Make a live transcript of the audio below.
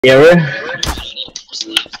Error.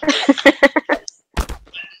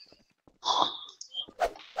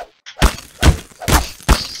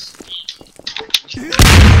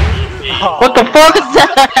 What the fuck?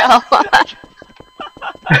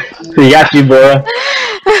 He got you, Bora.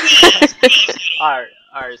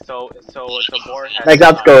 Alright, so Bora has... Next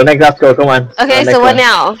obstacle, come on. Okay, so what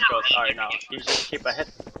now? Alright, now, you just keep ahead.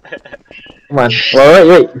 Come on. Well,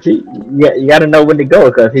 wait. You gotta know when to go,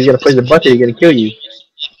 because he's gonna push the button, he's gonna kill you.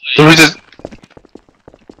 So we just...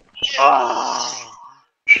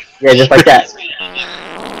 Yeah, just like that.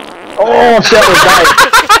 Oh, shit, was died.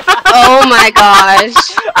 Oh my gosh.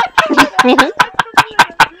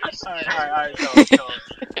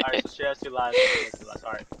 Alright, so she has to last,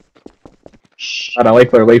 alright. Hold on, wait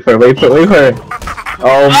for her.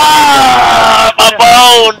 Oh my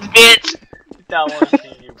bone, bitch! That one's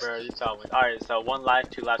seen you, bro. You saw me. Alright, so 1 life,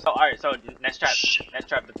 2 lives. So, alright, so next trap. That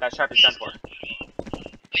trap is done for.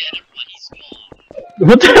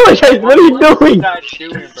 What the hell? What are you doing? What are you guys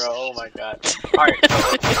doing, bro? Oh my god. Alright, so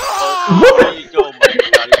there you go, my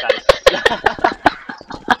guys.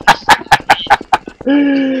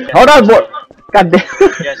 Hold on, boy. God damn.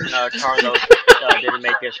 Yes, no, Carlos didn't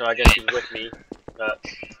make it, so I guess he's with me.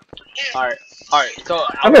 Alright, so...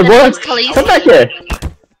 Come here, boy. Come back here.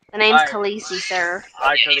 The name's Khaleesi, sir.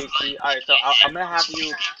 Alright, Khaleesi. Alright, so I'm gonna have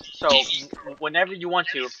you... So, whenever you want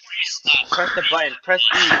to, press the button, press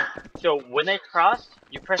E. So, when they cross,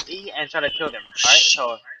 you press E and try to kill them. Alright,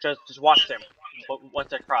 so just watch them. Once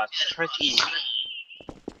they cross, press E.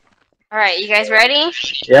 Alright, you guys ready?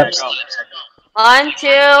 Yep. 1,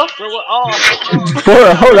 2...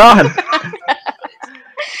 Bora, hold on.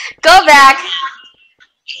 Go back.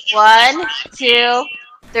 1, 2,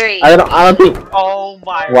 3. I don't think. Oh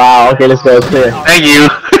my. Wow. Okay, let's go. Clear. Thank you.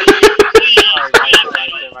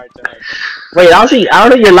 Wait, I don't think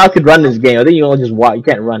you're allowed to run this game. I think you only just walk. You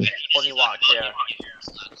can't run. Only walk, yeah.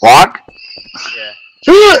 Walk? Yeah.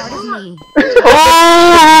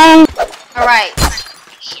 Oh! Alright.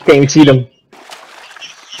 Can't even see them.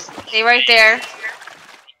 Stay right there.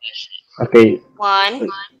 Okay. 1,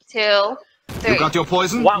 2, 3. You got your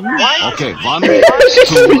poison? What? Okay, 1, 2,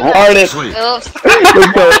 Artist. 3. Oops.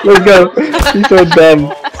 Let's go. He's so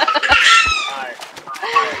dumb.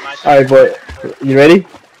 Alright, boy. You ready?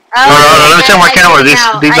 Oh, No, let me check my camera.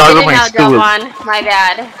 These guys are playing stupid. My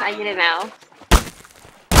bad. I get it now.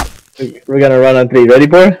 We're gonna run on 3. Ready,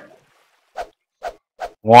 boy?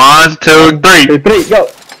 1, 2, 3. 3, go.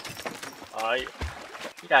 Alright.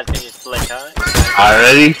 You guys think it's slick, huh? Alright,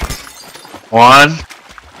 ready? 1,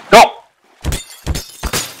 go!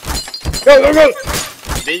 Go.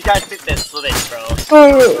 These guys think they're slick, bro. These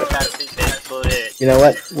guys think they're slick. You know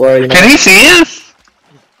what? Worry. Can he see us?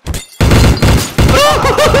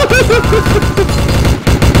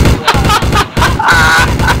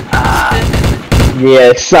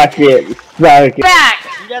 Yeah, suck it. Back! You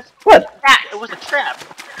guys, What? Back! it was a trap.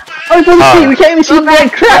 How are you supposed to see? We can't even see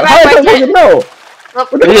that crap. How are you supposed to know?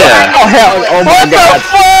 Look, Yeah. Oh hell! Oh my god!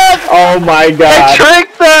 Oh my They god!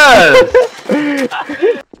 tricked us!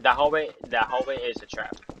 That hallway is a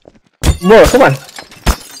trap. More, come on!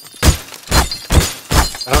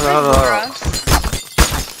 Bora.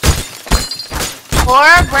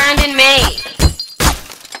 Bora, Brandon, May.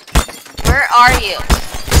 Where are you?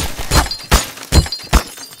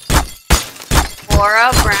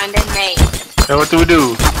 Bora, Brandon, May. So what do we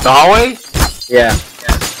do? The hallway? Yeah.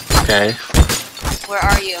 Okay. Where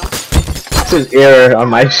are you? This is error on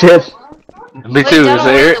my shit. Me too.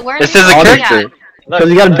 It says a character. Because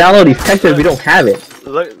you gotta download these textures, we don't have it.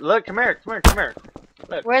 Look, come here. Look.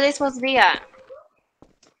 Where are they supposed to be at?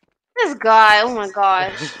 This guy, oh my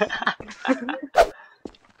gosh.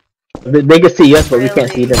 They can see us, but we can't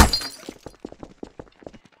see them.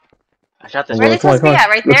 I shot this. Where are they supposed to be at?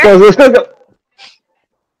 Right there? Let's go.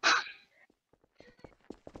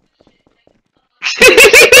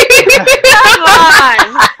 Come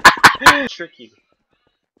on! Tricky.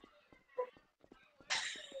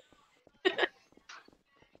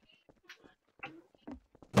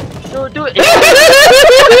 Do it.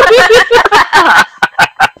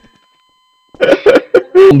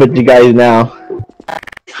 But you guys now.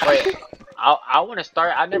 Wait, I want to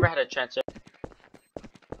start. I never had a chance yet.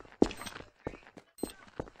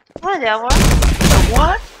 Whatever.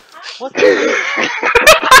 What? What the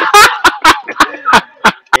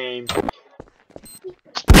game?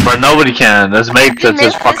 But nobody can. Let's make You that just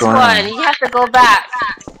missed fuck this around. one. You have to go back.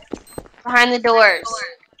 Behind the doors.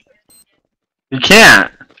 You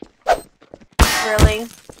can't. Really?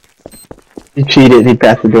 He cheated, he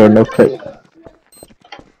passed the door, no click.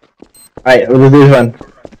 Alright, let's do this one.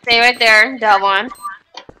 Stay right there, that one.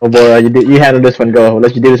 Oh boy, you handle this one. Go.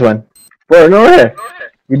 Let you do this one. Boy, no right here.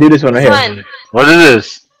 You do this one right This here. one. What is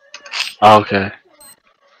this? Oh, okay.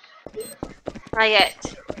 Not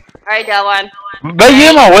yet. Alright, Delwan. But you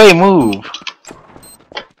in my way, move.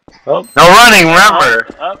 Oh. No running, remember.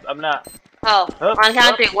 Up, I'm not. Oh, Up, on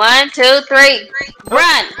count up. 3. 1, 2, 3.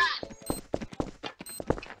 Run!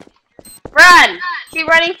 Run! Keep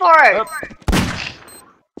running forward. Up.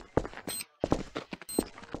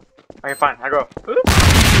 Okay, fine, I go.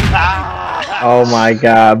 Ah. Oh my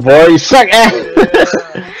god, boy, you suck ass!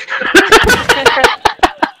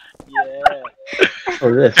 Yeah.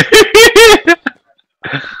 What is this?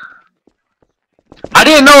 I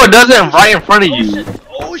didn't know it does it right in front of you.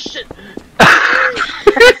 Oh shit!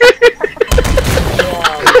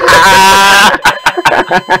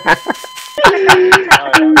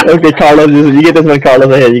 Okay, Carlos, you get this one, Carlos.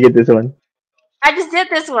 Right here, you get this one. I just did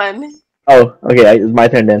this one. Oh, okay, it's my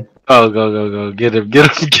turn then. Oh, go. Get him.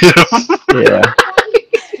 Yeah.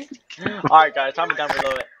 Alright guys, time to down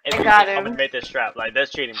below it. I got I'm him. gonna make this trap. Like, that's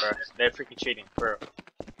cheating, bro. They're freaking cheating, bro.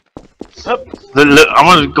 Look, I'm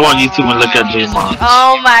gonna go on YouTube and look at Gmod.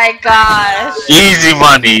 Oh my gosh. Easy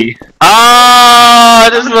money. Ah,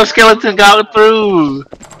 this little skeleton got through.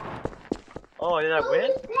 Oh, did I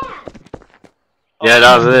win? Yeah,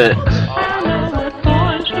 that was it.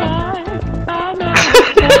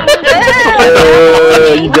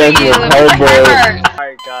 Oh, you guys You, were hardboiled.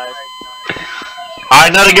 Alright guys. Alright,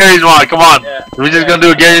 another Gary's mod. Come on. Yeah. We're just gonna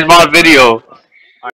do a Gary's mod video.